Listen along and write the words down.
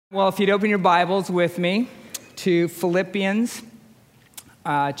Well, if you'd open your Bibles with me to Philippians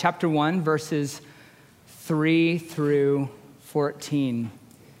chapter 1, verses 3 through 14.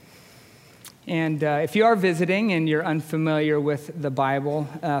 And if you are visiting and you're unfamiliar with the Bible,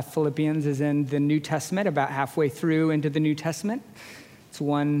 Philippians is in the New Testament, about halfway through into the New Testament. It's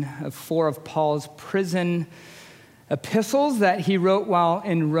one of 4 of Paul's prison epistles that he wrote while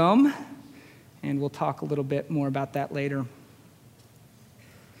in Rome. And we'll talk a little bit more about that later.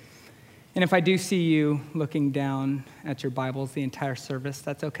 And if I do see you looking down at your Bibles the entire service,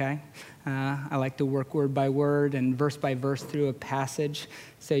 that's okay. I like to work word by word and verse by verse through a passage,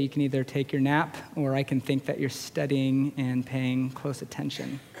 so you can either take your nap or I can think that you're studying and paying close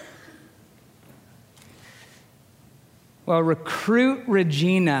attention. Well, recruit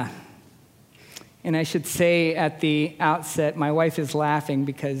Regina. And I should say at the outset, my wife is laughing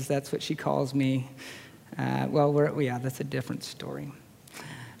because that's what she calls me. That's a different story.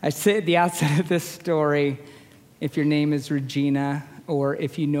 I say at the outset of this story, if your name is Regina, or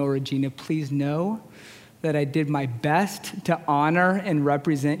if you know Regina, please know that I did my best to honor and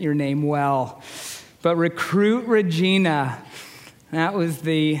represent your name well. But recruit Regina, that was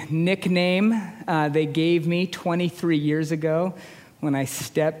the nickname they gave me 23 years ago when I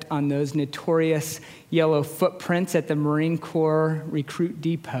stepped on those notorious yellow footprints at the Marine Corps Recruit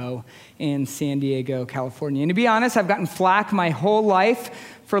Depot in San Diego, California. And to be honest, I've gotten flack my whole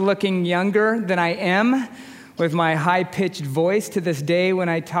life for looking younger than I am with my high-pitched voice to this day when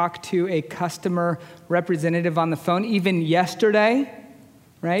I talk to a customer representative on the phone. Even yesterday,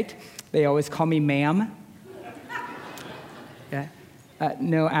 right? They always call me ma'am. Yeah.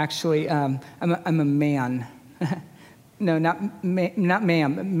 No, actually, I'm a man. No, not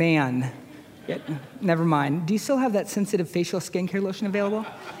ma'am, man. Yeah, never mind. Do you still have that sensitive facial skincare lotion available?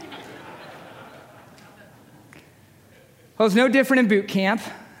 Well, it's no different in boot camp.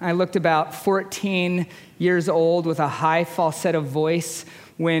 I looked about 14 years old with a high falsetto voice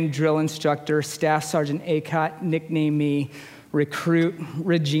when drill instructor Staff Sergeant Acott nicknamed me Recruit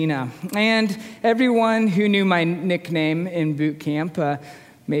Regina. And everyone who knew my nickname in boot camp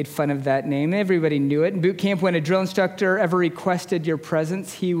made fun of that name. Everybody knew it. In boot camp, when a drill instructor ever requested your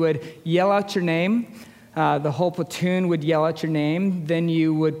presence, he would yell out your name. The whole platoon would yell out your name. Then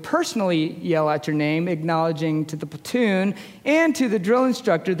you would personally yell out your name, acknowledging to the platoon and to the drill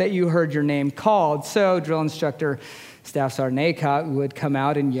instructor that you heard your name called. So drill instructor Staff Sergeant Acott would come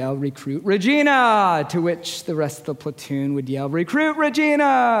out and yell, "Recruit Regina," to which the rest of the platoon would yell, "Recruit Regina,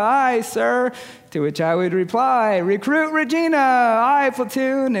 aye, sir," to which I would reply, "Recruit Regina, aye,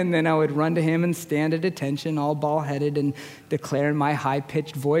 platoon," and then I would run to him and stand at attention, all bald-headed, and declare in my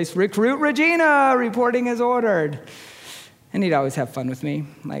high-pitched voice, "Recruit Regina, reporting as ordered." And he'd always have fun with me,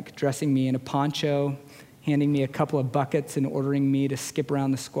 like dressing me in a poncho, handing me a couple of buckets and ordering me to skip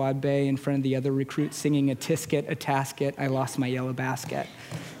around the squad bay in front of the other recruits, singing a tisket, a tasket, "I lost my yellow basket,"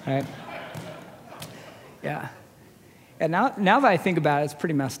 right? Yeah. And now that I think about it, it's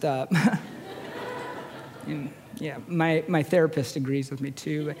pretty messed up. And yeah, my therapist agrees with me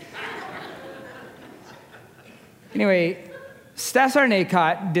too. But anyway, Staff Sergeant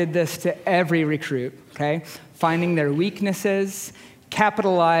Acott did this to every recruit, okay? Finding their weaknesses,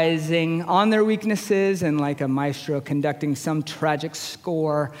 capitalizing on their weaknesses, and like a maestro conducting some tragic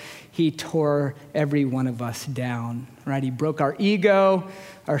score, he tore every one of us down, right? He broke our ego,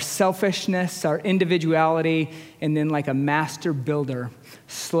 our selfishness, our individuality, and then like a master builder,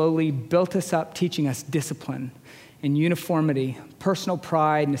 slowly built us up, teaching us discipline and uniformity, personal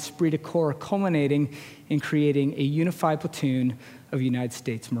pride, and esprit de corps, culminating in creating a unified platoon of United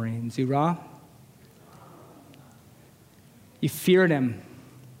States Marines. Hoorah! You feared him,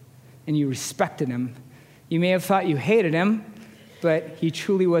 and you respected him. You may have thought you hated him, but he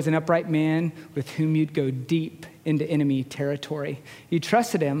truly was an upright man with whom you'd go deep into enemy territory. You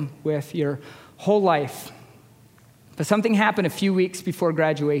trusted him with your whole life. But something happened a few weeks before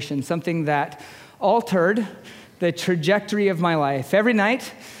graduation, something that altered the trajectory of my life. Every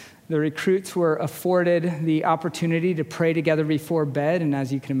night, the recruits were afforded the opportunity to pray together before bed, and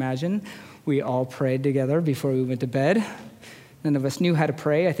as you can imagine, we all prayed together before we went to bed. None of us knew how to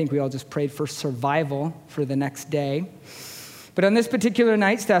pray. I think we all just prayed for survival for the next day. But on this particular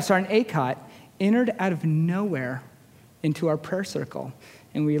night, Staff Sergeant Acott entered out of nowhere into our prayer circle.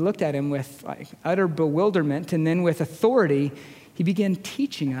 And we looked at him with utter bewilderment, and then with authority, he began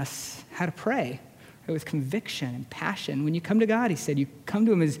teaching us how to pray with conviction and passion. When you come to God, he said, you come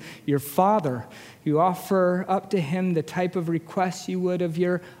to him as your Father. You offer up to him the type of requests you would of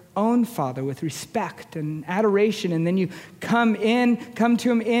your own Father with respect and adoration, and then you come to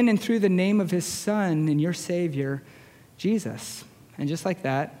him in and through the name of his Son and your Savior, Jesus. And just like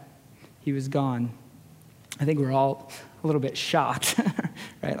that, he was gone. I think we're all a little bit shocked,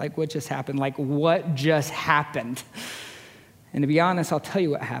 right? Like, what just happened? Like, what just happened? And to be honest, I'll tell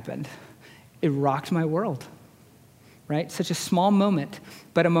you what happened. It rocked my world, right? Such a small moment,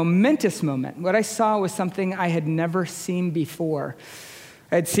 but a momentous moment. What I saw was something I had never seen before.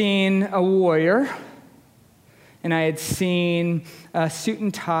 I'd seen a warrior, and I had seen a suit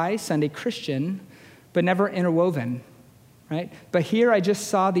and tie, Sunday Christian, but never interwoven, right? But here I just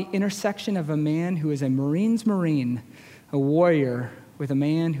saw the intersection of a man who is a Marine's Marine, a warrior, with a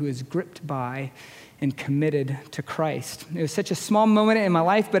man who is gripped by and committed to Christ. It was such a small moment in my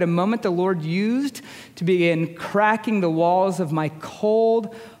life, but a moment the Lord used to begin cracking the walls of my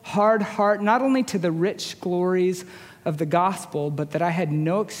cold, hard heart, not only to the rich glories of the gospel, but that I had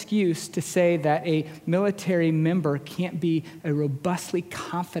no excuse to say that a military member can't be a robustly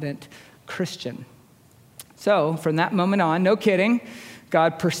confident Christian. So from that moment on, no kidding,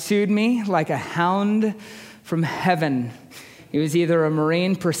 God pursued me like a hound from heaven. It was either a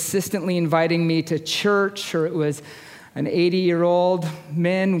Marine persistently inviting me to church, or it was an 80-year-old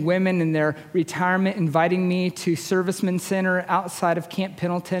men, women in their retirement inviting me to Servicemen Center outside of Camp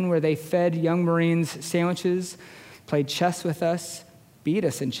Pendleton, where they fed young Marines sandwiches, played chess with us, beat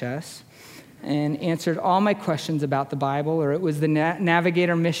us in chess, and answered all my questions about the Bible. Or it was the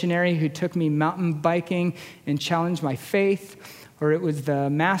navigator missionary who took me mountain biking and challenged my faith. Or it was the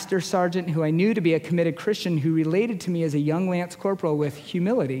master sergeant who I knew to be a committed Christian who related to me as a young Lance Corporal with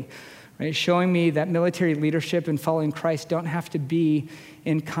humility, right? Showing me that military leadership and following Christ don't have to be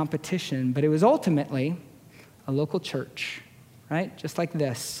in competition. But it was ultimately a local church, right? Just like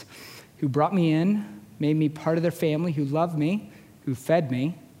this, who brought me in, made me part of their family, who loved me, who fed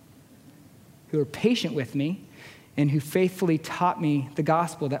me, who were patient with me, and who faithfully taught me the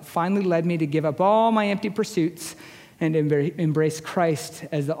gospel that finally led me to give up all my empty pursuits and embrace Christ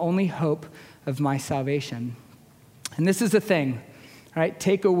as the only hope of my salvation. And this is the thing, right?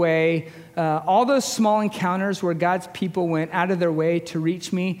 Take away all those small encounters where God's people went out of their way to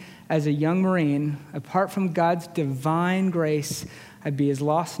reach me as a young Marine. Apart from God's divine grace, I'd be as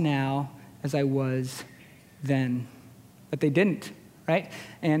lost now as I was then. But they didn't, right?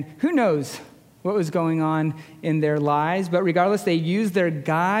 And who knows what was going on in their lives, but regardless, they used their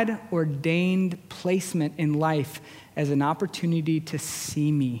God-ordained placement in life as an opportunity to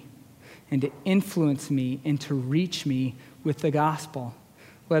see me and to influence me and to reach me with the gospel,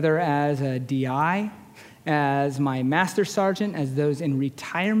 whether as a DI, as my master sergeant, as those in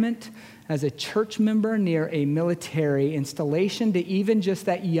retirement, as a church member near a military installation, to even just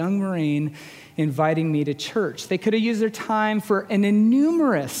that young Marine inviting me to church. They could have used their time for an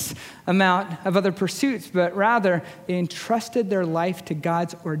innumerous amount of other pursuits, but rather they entrusted their life to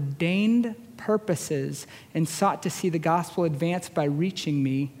God's ordained purposes and sought to see the gospel advance by reaching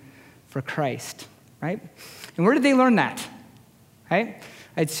me for Christ, right? And where did they learn that, right?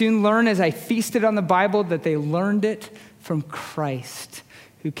 I'd soon learn as I feasted on the Bible that they learned it from Christ,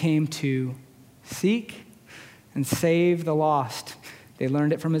 who came to seek and save the lost. They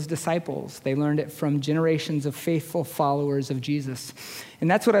learned it from his disciples. They learned it from generations of faithful followers of Jesus. And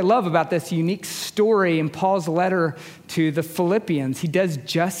that's what I love about this unique story in Paul's letter to the Philippians. He does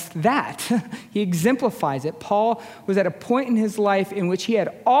just that. He exemplifies it. Paul was at a point in his life in which he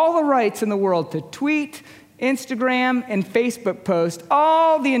had all the rights in the world to tweet, Instagram, and Facebook post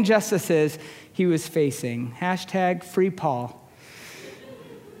all the injustices he was facing. Hashtag free Paul.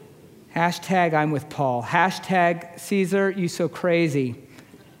 Hashtag I'm with Paul. Hashtag Caesar, you so crazy.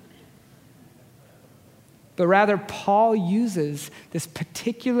 But rather, Paul uses this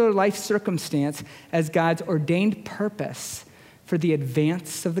particular life circumstance as God's ordained purpose for the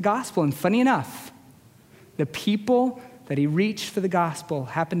advance of the gospel. And funny enough, the people that he reached for the gospel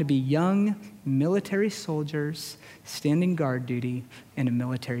happened to be young military soldiers standing guard duty in a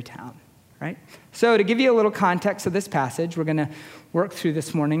military town. Right? So to give you a little context of this passage, we're going to work through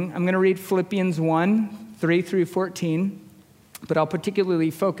this morning. I'm going to read Philippians 1, 3 through 14, but I'll particularly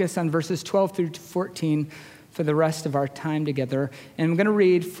focus on verses 12 through 14 for the rest of our time together. And I'm going to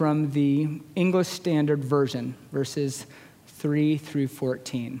read from the English Standard Version, verses 3 through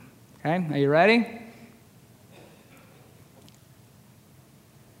 14. Okay, are you ready?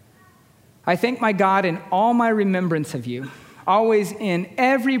 I thank my God in all my remembrance of you, always in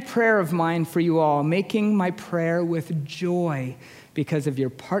every prayer of mine for you all, making my prayer with joy because of your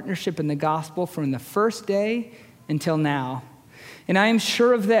partnership in the gospel from the first day until now. And I am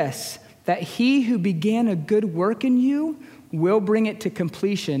sure of this, that he who began a good work in you will bring it to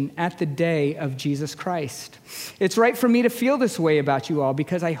completion at the day of Jesus Christ. It's right for me to feel this way about you all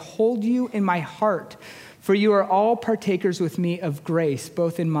because I hold you in my heart For you are all partakers with me of grace,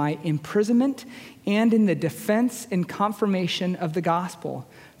 both in my imprisonment and in the defense and confirmation of the gospel.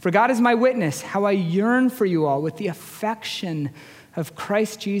 For God is my witness, how I yearn for you all with the affection of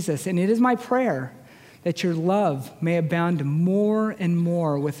Christ Jesus. And it is my prayer that your love may abound more and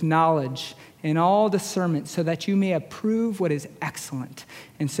more with knowledge and all discernment, so that you may approve what is excellent,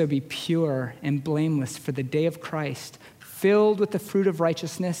 and so be pure and blameless for the day of Christ, filled with the fruit of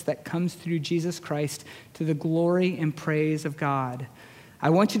righteousness that comes through Jesus Christ to the glory and praise of God. I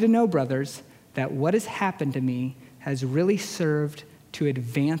want you to know, brothers, that what has happened to me has really served to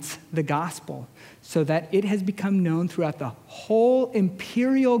advance the gospel, so that it has become known throughout the whole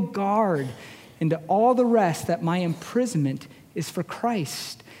imperial guard and to all the rest that my imprisonment is for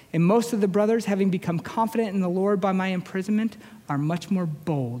Christ. And most of the brothers, having become confident in the Lord by my imprisonment, are much more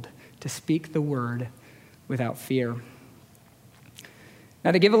bold to speak the word without fear.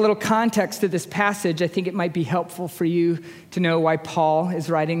 Now, to give a little context to this passage, I think it might be helpful for you to know why Paul is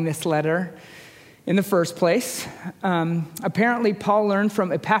writing this letter in the first place. Apparently, Paul learned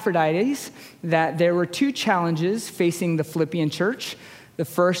from Epaphroditus that there were two challenges facing the Philippian church. The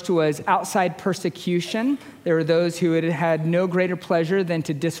first was outside persecution. There were those who had no greater pleasure than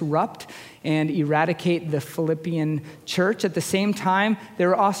to disrupt and eradicate the Philippian church. At the same time, there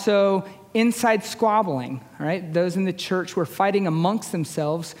were also inside squabbling, right? Those in the church were fighting amongst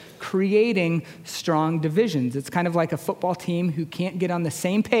themselves, creating strong divisions. It's kind of like a football team who can't get on the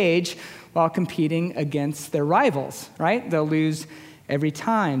same page while competing against their rivals, right? They'll lose every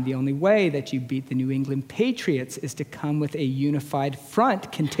time. The only way that you beat the New England Patriots is to come with a unified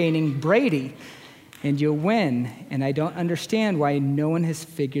front containing Brady, and you'll win. And I don't understand why no one has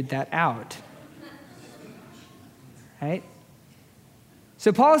figured that out, right?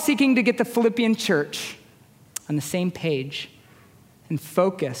 So Paul is seeking to get the Philippian church on the same page and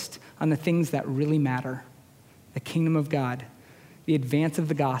focused on the things that really matter: the kingdom of God, the advance of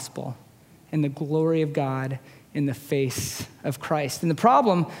the gospel, and the glory of God in the face of Christ. And the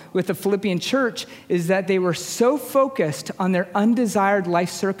problem with the Philippian church is that they were so focused on their undesired life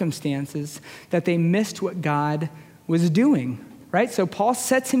circumstances that they missed what God was doing, right? So Paul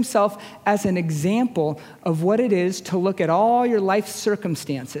sets himself as an example of what it is to look at all your life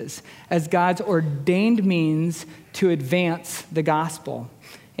circumstances as God's ordained means to advance the gospel.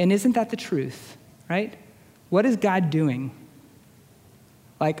 And isn't that the truth, right? What is God doing?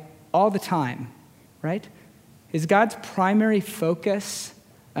 Like all the time, right? Is God's primary focus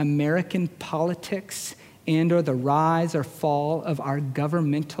American politics and or the rise or fall of our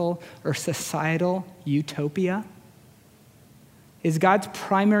governmental or societal utopia? Is God's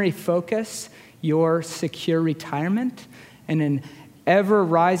primary focus your secure retirement and an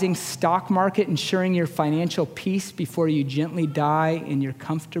ever-rising stock market ensuring your financial peace before you gently die in your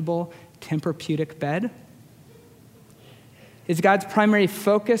comfortable Tempur-Pedic bed? Is God's primary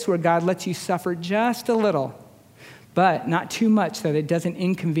focus where God lets you suffer just a little, but not too much that it doesn't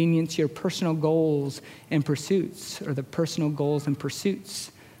inconvenience your personal goals and pursuits or the personal goals and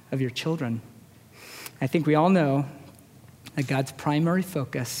pursuits of your children? I think we all know that God's primary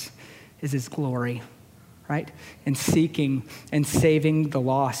focus is his glory, right? And seeking and saving the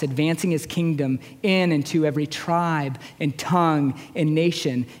lost, advancing his kingdom in and to every tribe and tongue and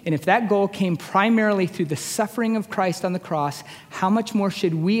nation. And if that goal came primarily through the suffering of Christ on the cross, how much more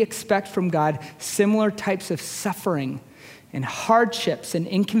should we expect from God similar types of suffering and hardships and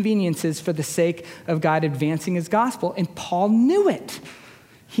inconveniences for the sake of God advancing his gospel? And Paul knew it.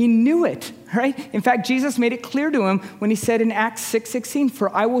 He knew it, right? In fact, Jesus made it clear to him when he said in Acts 6:16,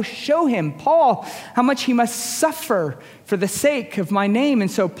 "For I will show him," Paul, "how much he must suffer for the sake of my name." And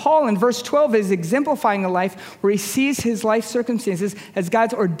so Paul in verse 12 is exemplifying a life where he sees his life circumstances as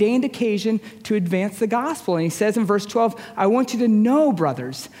God's ordained occasion to advance the gospel. And he says in verse 12, "I want you to know,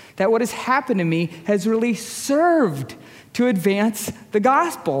 brothers, that what has happened to me has really served to advance the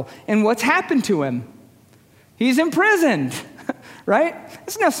gospel." And what's happened to him? He's imprisoned. Right?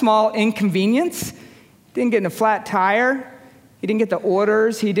 It's no small inconvenience. He didn't get in a flat tire. He didn't get the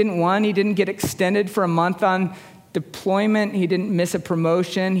orders he didn't get extended for a month on deployment. He didn't miss a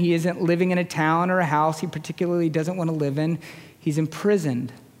promotion. He isn't living in a town or a house he particularly doesn't want to live in. He's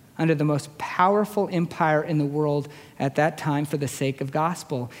imprisoned under the most powerful empire in the world at that time for the sake of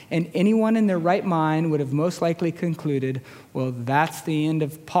gospel. And anyone in their right mind would have most likely concluded, well, that's the end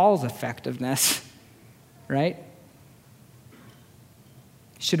of Paul's effectiveness, right?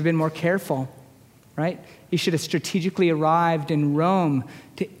 Should have been more careful, right? He should have strategically arrived in Rome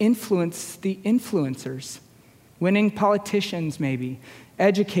to influence the influencers, winning politicians maybe,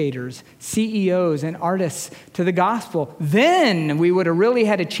 educators, CEOs, and artists to the gospel. Then we would have really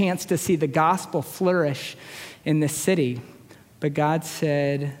had a chance to see the gospel flourish in this city. But God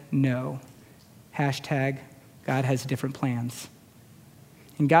said no. Hashtag, God has different plans.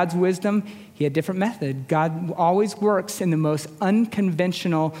 In God's wisdom, he had a different method. God always works in the most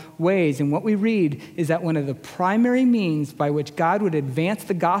unconventional ways. And what we read is that one of the primary means by which God would advance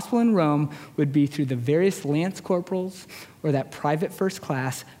the gospel in Rome would be through the various lance corporals or that private first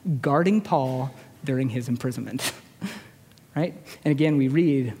class guarding Paul during his imprisonment. Right? And again, we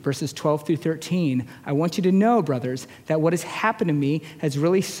read verses 12 through 13. I want you to know, brothers, that what has happened to me has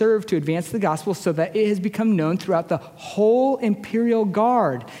really served to advance the gospel so that it has become known throughout the whole imperial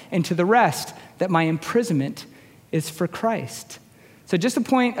guard and to the rest that my imprisonment is for Christ. So just a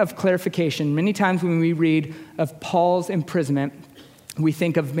point of clarification. Many times when we read of Paul's imprisonment, we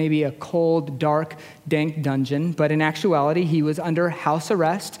think of maybe a cold, dark, dank dungeon, but in actuality, he was under house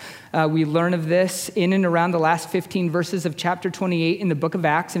arrest. We learn of this in and around the last 15 verses of chapter 28 in the book of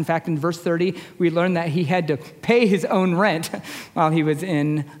Acts. In fact, in verse 30, we learn that he had to pay his own rent while he was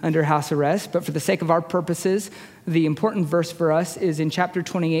under house arrest. But for the sake of our purposes, the important verse for us is in chapter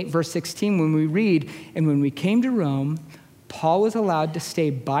 28, verse 16, when we read, and when we came to Rome, Paul was allowed to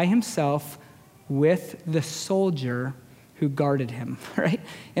stay by himself with the soldier who guarded him, right?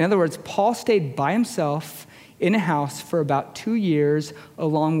 In other words, Paul stayed by himself in a house for about 2 years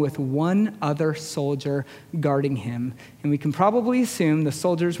along with one other soldier guarding him. And we can probably assume the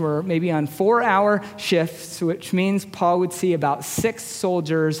soldiers were maybe on 4-hour shifts, which means Paul would see about 6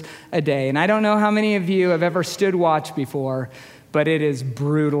 soldiers a day. And I don't know how many of you have ever stood watch before, but it is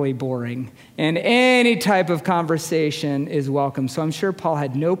brutally boring. And any type of conversation is welcome. So I'm sure Paul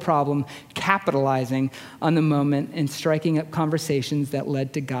had no problem capitalizing on the moment and striking up conversations that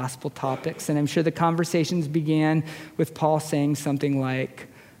led to gospel topics. And I'm sure the conversations began with Paul saying something like,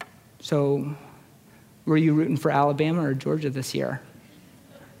 so were you rooting for Alabama or Georgia this year?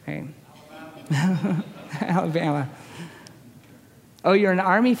 Okay. Alabama. Oh, you're an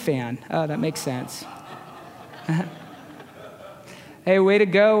Army fan. Oh, that makes sense. Hey, way to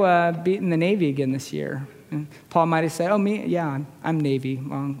go beating the Navy again this year. And Paul might have said, oh, me? Yeah, I'm Navy.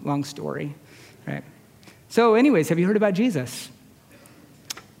 Long story, right? So anyways, have you heard about Jesus?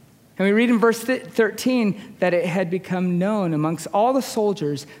 And we read in verse 13 that it had become known amongst all the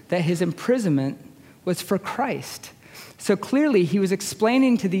soldiers that his imprisonment was for Christ. So clearly he was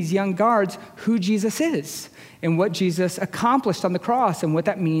explaining to these young guards who Jesus is and what Jesus accomplished on the cross and what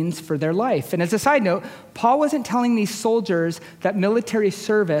that means for their life. And as a side note, Paul wasn't telling these soldiers that military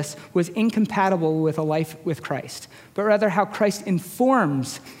service was incompatible with a life with Christ, but rather how Christ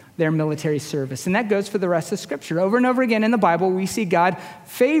informs their military service. And that goes for the rest of Scripture. Over and over again in the Bible, we see God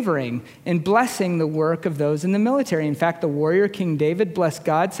favoring and blessing the work of those in the military. In fact, the warrior King David blessed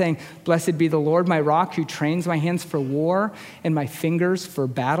God, saying, "Blessed be the Lord, my rock, who trains my hands for war and my fingers for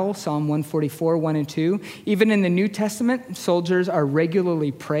battle," Psalm 144, 1 and 2. Even in the New Testament, soldiers are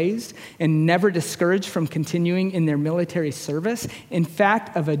regularly praised and never discouraged from continuing in their military service. In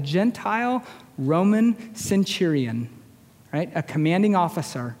fact, of a Gentile Roman centurion, right, a commanding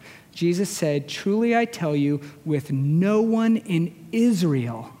officer, Jesus said, "Truly I tell you, with no one in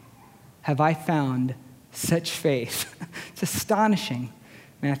Israel have I found such faith." It's astonishing.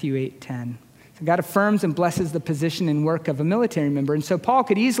 Matthew 8:10. So God affirms and blesses the position and work of a military member. And so Paul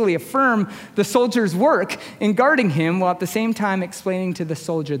could easily affirm the soldier's work in guarding him while at the same time explaining to the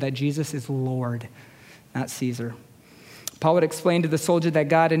soldier that Jesus is Lord, not Caesar. Paul would explain to the soldier that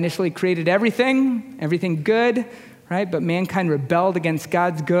God initially created everything good, right? But mankind rebelled against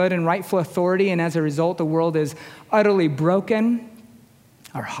God's good and rightful authority, and as a result, the world is utterly broken.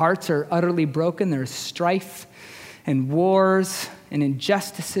 Our hearts are utterly broken. There's strife and wars and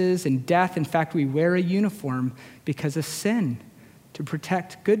injustices and death. In fact, we wear a uniform because of sin to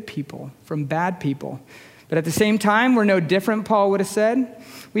protect good people from bad people. But at the same time, we're no different, Paul would have said.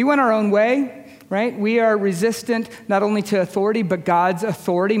 We went our own way, right? We are resistant not only to authority, but God's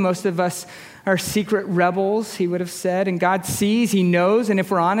authority. Most of us are secret rebels, he would have said, and God sees, he knows, and if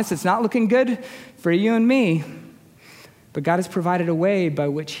we're honest, it's not looking good for you and me. But God has provided a way by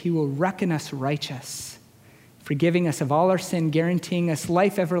which he will reckon us righteous, forgiving us of all our sin, guaranteeing us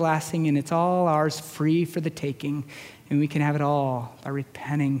life everlasting, and it's all ours free for the taking, and we can have it all by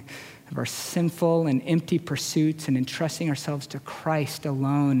repenting of our sinful and empty pursuits and entrusting ourselves to Christ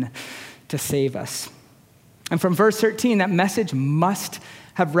alone to save us. And from verse 13, that message must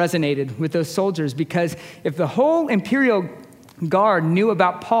have resonated with those soldiers, because if the whole imperial guard knew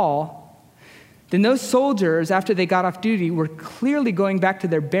about Paul, then those soldiers, after they got off duty, were clearly going back to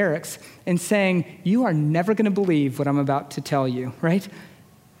their barracks and saying, "You are never going to believe what I'm about to tell you," right?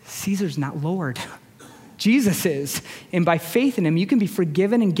 Caesar's not Lord. Jesus is. And by faith in him, you can be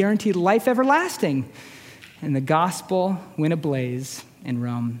forgiven and guaranteed life everlasting. And the gospel went ablaze in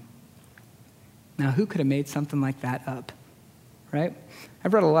Rome. Now, who could have made something like that up, right?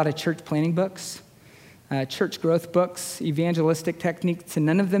 I've read a lot of church planning books, church growth books, evangelistic techniques, and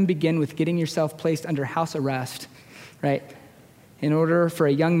none of them begin with getting yourself placed under house arrest, right? In order for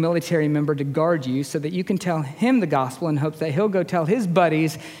a young military member to guard you so that you can tell him the gospel in hopes that he'll go tell his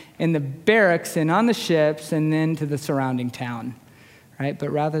buddies in the barracks and on the ships and then to the surrounding town, right?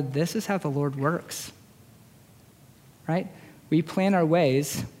 But rather, this is how the Lord works, right? We plan our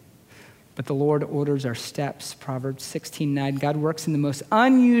ways, but the Lord orders our steps. Proverbs 16:9. God works in the most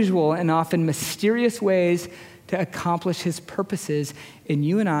unusual and often mysterious ways to accomplish his purposes, and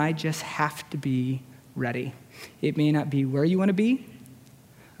you and I just have to be ready. It may not be where you want to be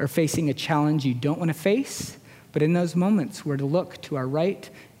or facing a challenge you don't want to face, but in those moments, we're to look to our right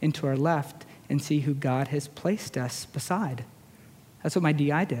and to our left and see who God has placed us beside. That's what my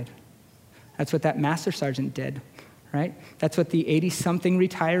DI did. That's what that master sergeant did, right? That's what the 80-something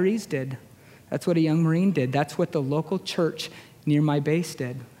retirees did. That's what a young Marine did. That's what the local church near my base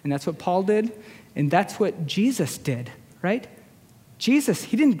did. And that's what Paul did, and that's what Jesus did, right? Jesus,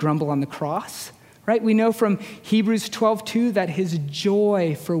 he didn't grumble on the cross. Right? We know from Hebrews 12:2 that his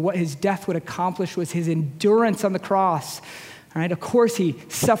joy for what his death would accomplish was his endurance on the cross. All right? Of course, he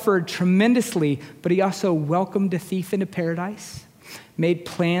suffered tremendously, but he also welcomed a thief into paradise, made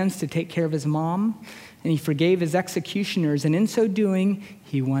plans to take care of his mom, and he forgave his executioners. And in so doing,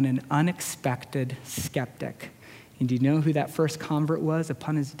 he won an unexpected skeptic. And do you know who that first convert was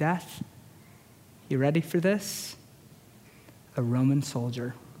upon his death? You ready for this? A Roman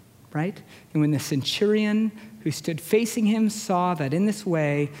soldier. Right? And when the centurion who stood facing him saw that in this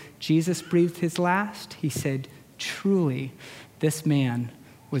way Jesus breathed his last, he said, truly, this man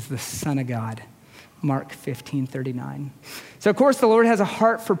was the Son of God. Mark 15:39. So, of course, the Lord has a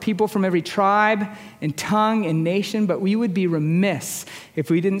heart for people from every tribe and tongue and nation, but we would be remiss if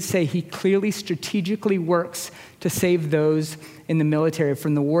we didn't say he clearly strategically works to save those in the military,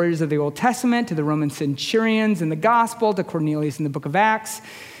 from the warriors of the Old Testament to the Roman centurions in the gospel to Cornelius in the book of Acts,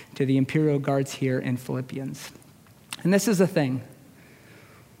 to the imperial guards here in Philippians. And this is the thing.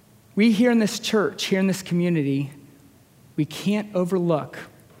 We here in this church, here in this community, we can't overlook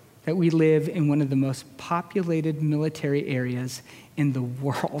that we live in one of the most populated military areas in the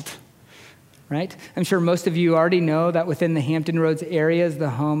world, right? I'm sure most of you already know that within the Hampton Roads area is the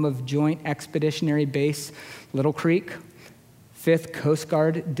home of Joint Expeditionary Base Little Creek, 5th Coast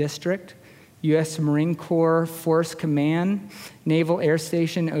Guard District, U.S. Marine Corps Force Command, Naval Air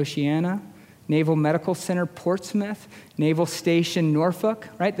Station Oceana, Naval Medical Center Portsmouth, Naval Station Norfolk,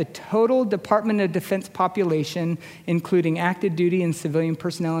 right? The total Department of Defense population, including active duty and civilian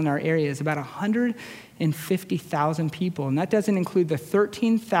personnel in our area, is about 150,000 people. And that doesn't include the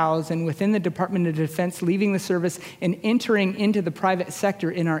 13,000 within the Department of Defense leaving the service and entering into the private sector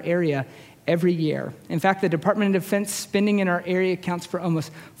in our area every year. In fact, the Department of Defense spending in our area accounts for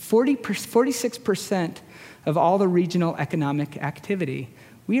almost 46% of all the regional economic activity.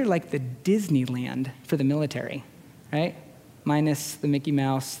 We are like the Disneyland for the military, right? Minus the Mickey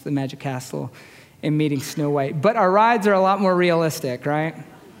Mouse, the Magic Castle, and meeting Snow White. But our rides are a lot more realistic, right?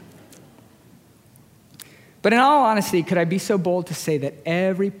 But in all honesty, could I be so bold to say that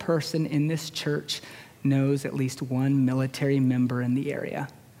every person in this church knows at least one military member in the area,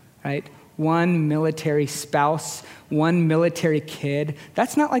 right? One military spouse, one military kid.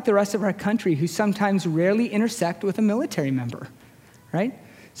 That's not like the rest of our country, who sometimes rarely intersect with a military member, right?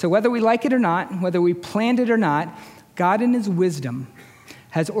 So whether we like it or not, whether we planned it or not, God in his wisdom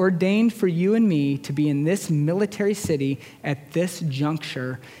has ordained for you and me to be in this military city at this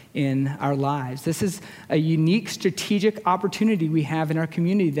juncture in our lives. This is a unique strategic opportunity we have in our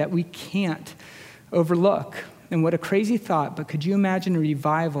community that we can't overlook. And what a crazy thought, but could you imagine a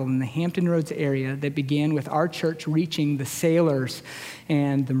revival in the Hampton Roads area that began with our church reaching the sailors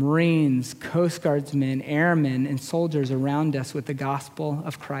and the Marines, Coast Guardsmen, airmen, and soldiers around us with the gospel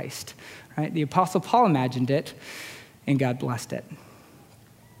of Christ, right? The Apostle Paul imagined it, and God blessed it.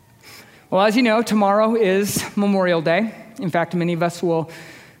 Well, as you know, tomorrow is Memorial Day. In fact, many of us will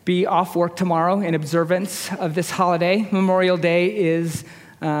be off work tomorrow in observance of this holiday. Memorial Day is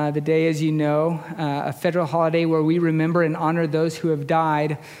the day, as you know, a federal holiday where we remember and honor those who have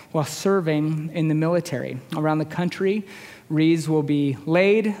died while serving in the military. Around the country, wreaths will be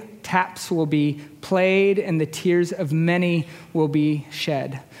laid, taps will be played, and the tears of many will be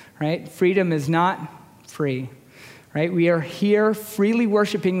shed, right? Freedom is not free, right? We are here freely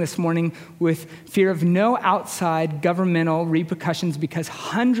worshiping this morning with fear of no outside governmental repercussions because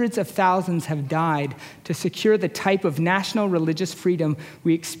hundreds of thousands have died to secure the type of national religious freedom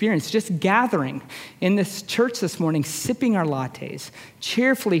we experience. Just gathering in this church this morning, sipping our lattes,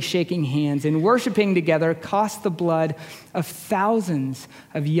 cheerfully shaking hands, and worshiping together cost the blood of thousands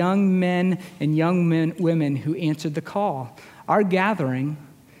of young men and women who answered the call. Our gathering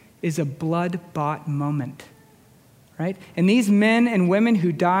is a blood-bought moment. Right? And these men and women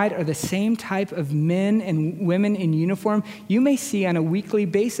who died are the same type of men and women in uniform you may see on a weekly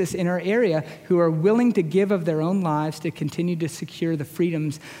basis in our area who are willing to give of their own lives to continue to secure the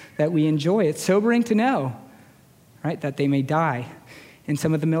freedoms that we enjoy. It's sobering to know, right, that they may die. And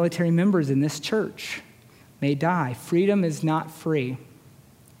some of the military members in this church may die. Freedom is not free.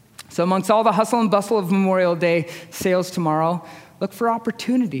 So amongst all the hustle and bustle of Memorial Day sales tomorrow, look for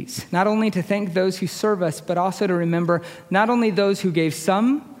opportunities, not only to thank those who serve us, but also to remember not only those who gave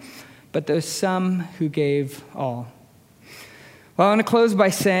some, but those some who gave all. Well, I want to close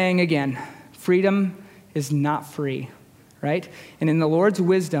by saying again, freedom is not free, right? And in the Lord's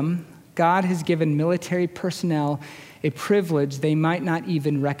wisdom, God has given military personnel a privilege they might not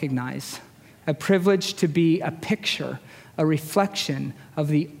even recognize, a privilege to be a picture, a reflection of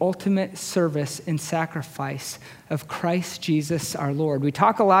the ultimate service and sacrifice of Christ Jesus our Lord. We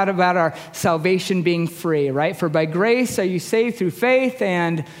talk a lot about our salvation being free, right? For by grace are you saved through faith,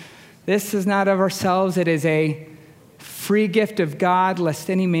 and this is not of ourselves. It is a free gift of God, lest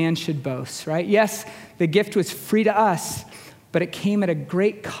any man should boast, right? Yes, the gift was free to us, but it came at a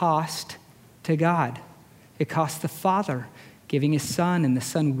great cost to God. It cost the Father giving his Son, and the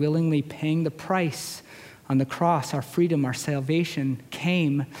Son willingly paying the price on the cross. Our freedom, our salvation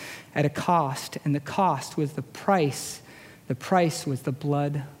came at a cost, and the cost was the price. The price was the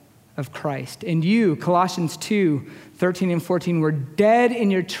blood of Christ. And you, Colossians 2:13 and 14, were dead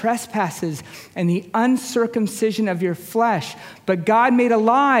in your trespasses and the uncircumcision of your flesh, but God made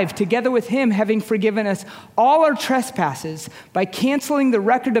alive together with him, having forgiven us all our trespasses by canceling the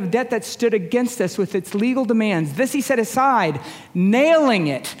record of debt that stood against us with its legal demands. This he set aside, nailing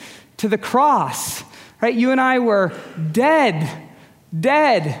it to the cross. Right? You and I were dead.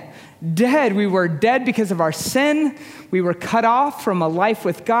 We were dead because of our sin. We were cut off from a life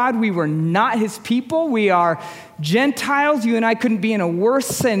with God. We were not his people. We are Gentiles. You and I couldn't be in a worse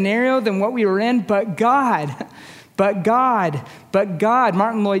scenario than what we were in, but God.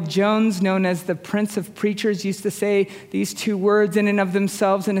 Martin Lloyd-Jones, known as the Prince of Preachers, used to say these two words in and of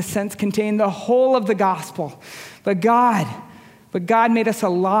themselves, in a sense, contain the whole of the gospel. But God made us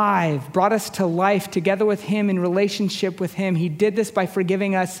alive, brought us to life together with him in relationship with him. He did this by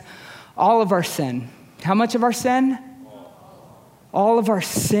forgiving us all of our sin. How much of our sin? All of our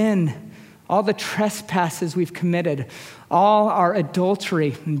sin, all the trespasses we've committed, all our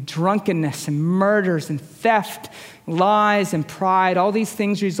adultery and drunkenness and murders and theft, lies and pride. All these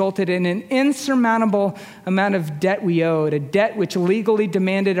things resulted in an insurmountable amount of debt we owed, a debt which legally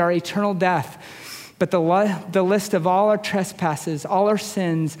demanded our eternal death. But the list of all our trespasses, all our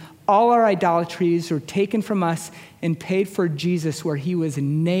sins, all our idolatries were taken from us and paid for Jesus, where he was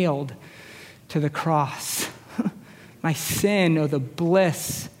nailed to the cross. My sin, oh, the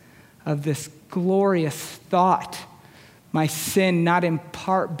bliss of this glorious thought. My sin, not in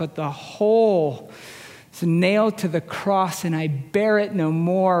part, but the whole, is nailed to the cross, and I bear it no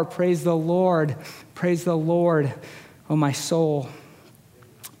more. Praise the Lord. Praise the Lord, oh, my soul.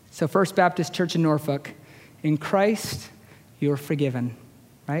 So First Baptist Church in Norfolk, in Christ, you are forgiven,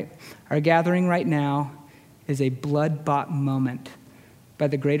 right? Our gathering right now is a blood-bought moment by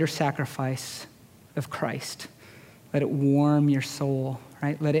the greater sacrifice of Christ. Let it warm your soul,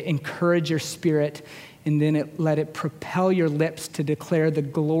 right? Let it encourage your spirit, and then let it propel your lips to declare the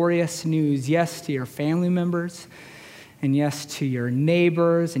glorious news, yes, to your family members, and yes, to your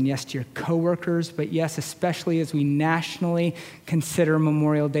neighbors, and yes, to your coworkers, but yes, especially as we nationally consider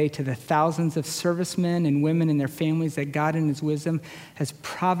Memorial Day, to the thousands of servicemen and women and their families that God in his wisdom has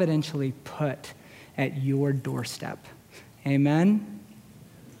providentially put at your doorstep. Amen?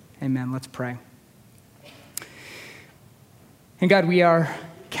 Amen. Let's pray. And God, we are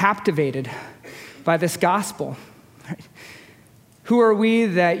captivated by this gospel. Who are we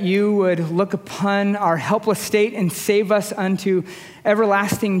that you would look upon our helpless state and save us unto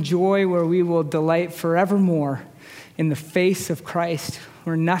everlasting joy, where we will delight forevermore in the face of Christ?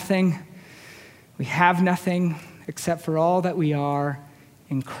 We're nothing. We have nothing except for all that we are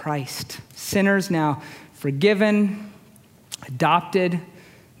in Christ. Sinners now forgiven, adopted,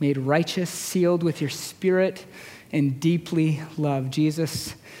 made righteous, sealed with your Spirit, and deeply loved.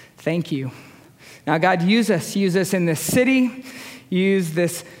 Jesus, thank you. Now, God, use us in this city. Use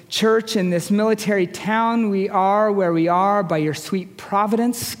this church in this military town. We are where we are by your sweet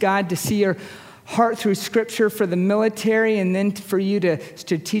providence, God, to see your heart through Scripture for the military, and then for you to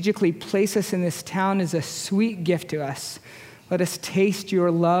strategically place us in this town is a sweet gift to us. Let us taste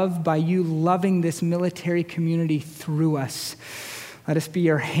your love by you loving this military community through us. Let us be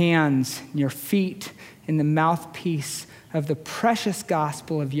your hands, your feet, and the mouthpiece of the precious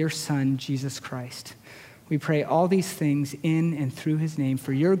gospel of your Son, Jesus Christ. We pray all these things in and through his name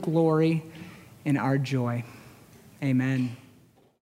for your glory and our joy. Amen.